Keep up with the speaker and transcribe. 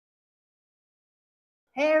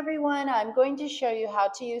Hey everyone, I'm going to show you how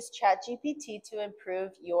to use ChatGPT to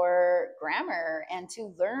improve your grammar and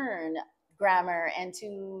to learn grammar and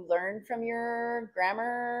to learn from your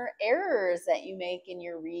grammar errors that you make in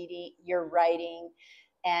your reading, your writing,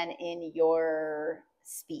 and in your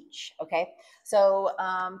speech. Okay, so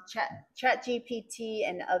ChatGPT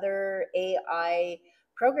and other AI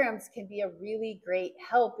programs can be a really great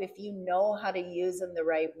help if you know how to use them the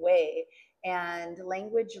right way. And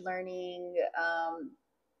language learning,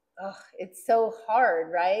 it's so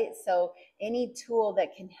hard, right? So any tool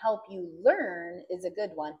that can help you learn is a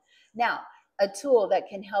good one. Now, a tool that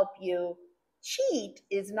can help you cheat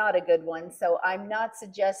is not a good one. So I'm not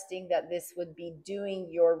suggesting that this would be doing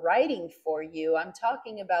your writing for you. I'm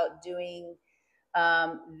talking about doing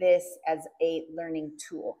this as a learning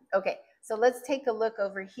tool. Okay, so let's take a look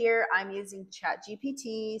over here. I'm using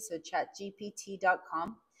ChatGPT, so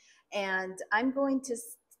chatgpt.com, and I'm going to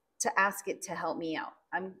ask it to help me out.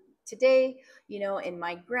 I'm today, in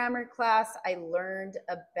my grammar class, I learned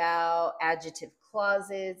about adjective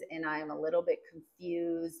clauses, and I'm a little bit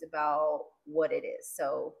confused about what it is.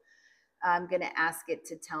 So I'm going to ask it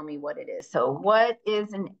to tell me what it is. So what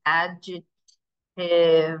is an adjective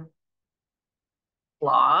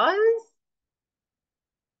clause?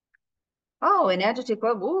 Oh, an adjective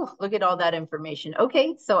clause. Ooh, look at all that information.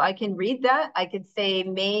 Okay, so I can read that. I could say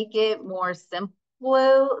make it more simple,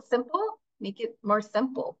 make it more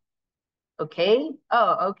simple. Okay.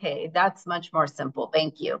 Oh, okay. That's much more simple.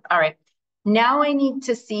 Thank you. All right. Now I need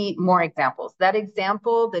to see more examples. That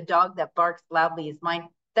example, the dog that barks loudly is mine.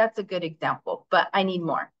 That's a good example, but I need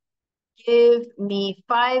more. Give me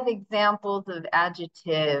 5 examples of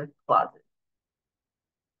adjective clauses.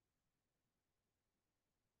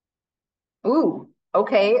 Ooh,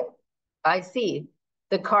 okay. I see.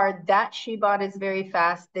 The car that she bought is very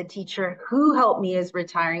fast. The teacher who helped me is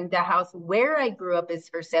retiring. The house where I grew up is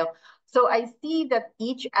for sale. So I see that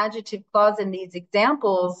each adjective clause in these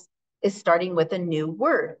examples is starting with a new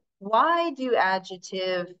word. Why do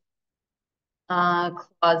adjective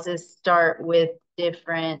clauses start with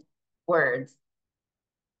different words?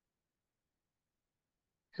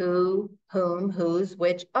 Who, whom, whose,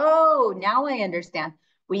 which. Oh, now I understand.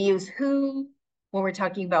 We use who when we're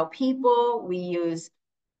talking about people. We use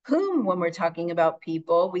whom when we're talking about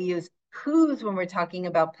people. We use whose when we're talking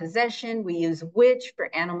about possession. We use which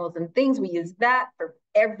for animals and things. We use that for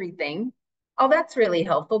everything. Oh, that's really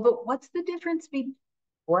helpful. But what's the difference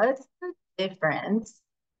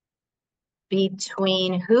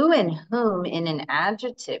between who and whom in an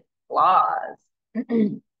adjective clause?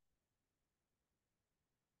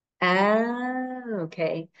 Ah,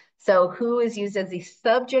 okay. So who is used as the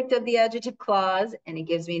subject of the adjective clause, and it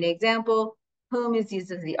gives me an example. Whom is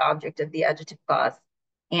used as the object of the adjective clause.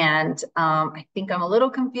 And I think I'm a little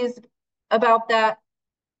confused about that.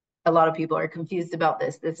 A lot of people are confused about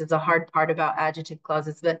this. This is a hard part about adjective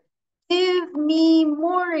clauses, but give me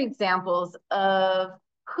more examples of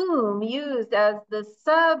whom used as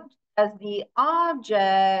as the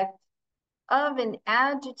object of an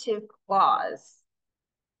adjective clause.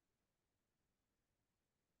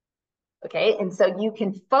 Okay, and so you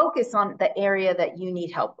can focus on the area that you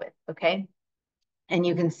need help with, okay? And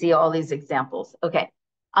you can see all these examples. Okay,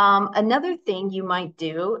 another thing you might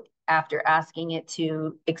do after asking it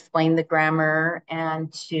to explain the grammar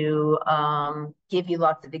and to give you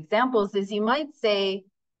lots of examples is you might say,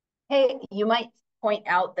 hey, you might point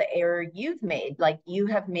out the error you've made, like you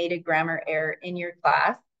have made a grammar error in your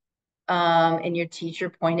class, and your teacher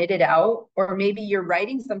pointed it out, or maybe you're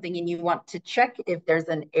writing something and you want to check if there's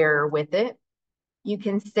an error with it. You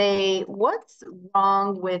can say, what's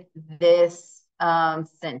wrong with this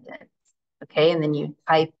sentence? Okay, and then you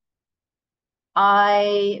type,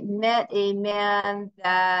 I met a man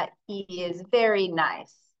that he is very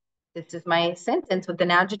nice. This is my sentence with an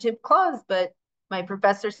adjective clause, but my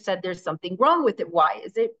professor said there's something wrong with it. Why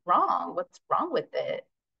is it wrong? What's wrong with it?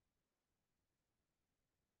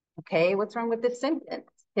 Okay, what's wrong with this sentence?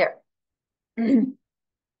 Here.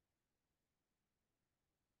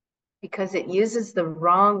 Because it uses the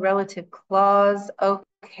wrong relative clause.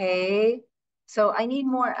 Okay. So I need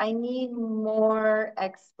more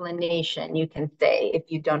explanation, you can say, if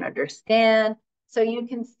you don't understand. So you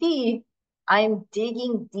can see I'm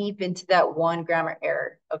digging deep into that one grammar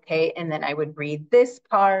error, okay? And then I would read this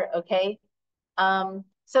part, okay?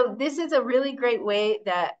 So this is a really great way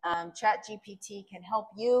that ChatGPT can help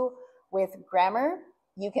you with grammar.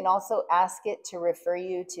 You can also ask it to refer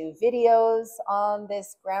you to videos on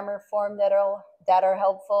this grammar form that are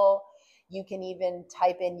helpful. You can even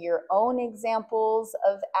type in your own examples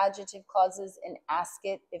of adjective clauses and ask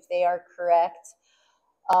it if they are correct.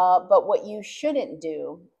 But what you shouldn't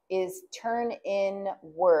do is turn in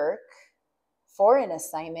work for an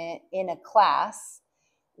assignment in a class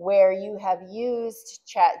where you have used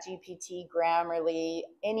ChatGPT, Grammarly,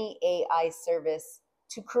 any AI service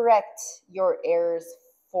to correct your errors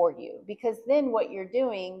for you. Because then what you're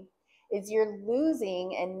doing is you're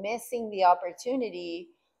losing and missing the opportunity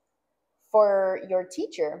for your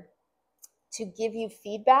teacher to give you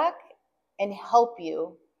feedback and help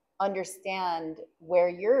you understand where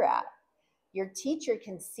you're at. Your teacher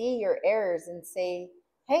can see your errors and say,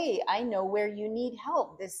 hey, I know where you need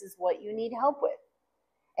help. This is what you need help with.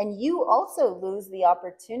 And you also lose the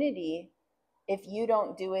opportunity if you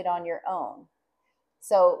don't do it on your own.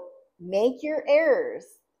 So make your errors.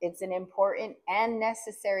 It's an important and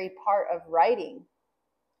necessary part of writing.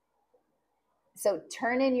 So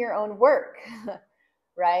turn in your own work,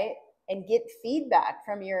 right? And get feedback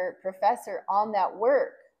from your professor on that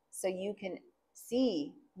work so you can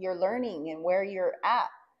see your learning and where you're at.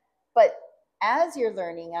 But as you're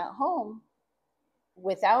learning at home,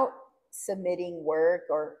 without submitting work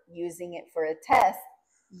or using it for a test,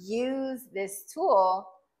 use this tool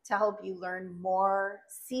to help you learn more,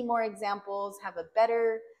 see more examples, have a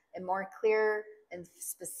better and more clear and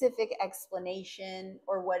specific explanation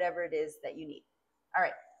or whatever it is that you need. All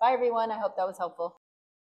right. Bye, everyone. I hope that was helpful.